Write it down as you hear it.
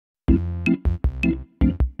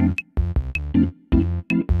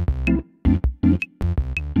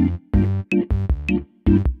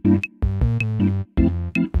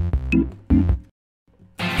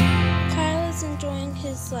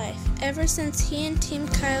since he and Team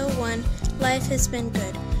Kyle won, life has been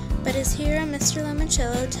good. But his hero, Mr.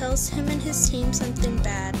 Lemoncello, tells him and his team something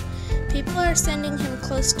bad. People are sending him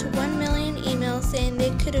close to 1 million emails saying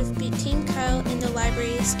they could have beat Team Kyle in the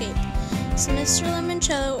library escape. So Mr.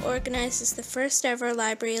 Lemoncello organizes the first ever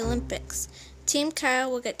Library Olympics. Team Kyle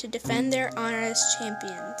will get to defend their honor as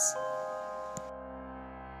champions.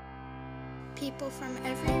 People from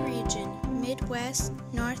every region, Midwest,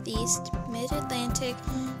 Northeast, Mid-Atlantic,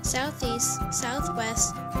 Southeast,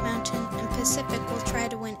 Southwest, Mountain, and Pacific will try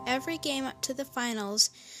to win every game up to the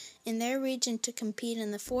finals in their region to compete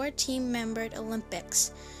in the 4 team-membered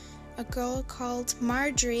Olympics. A girl called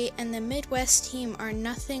Marjorie and the Midwest team are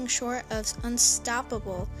nothing short of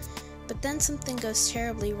unstoppable. But then something goes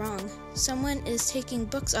terribly wrong. Someone is taking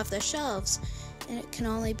books off the shelves, and it can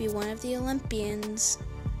only be one of the Olympians.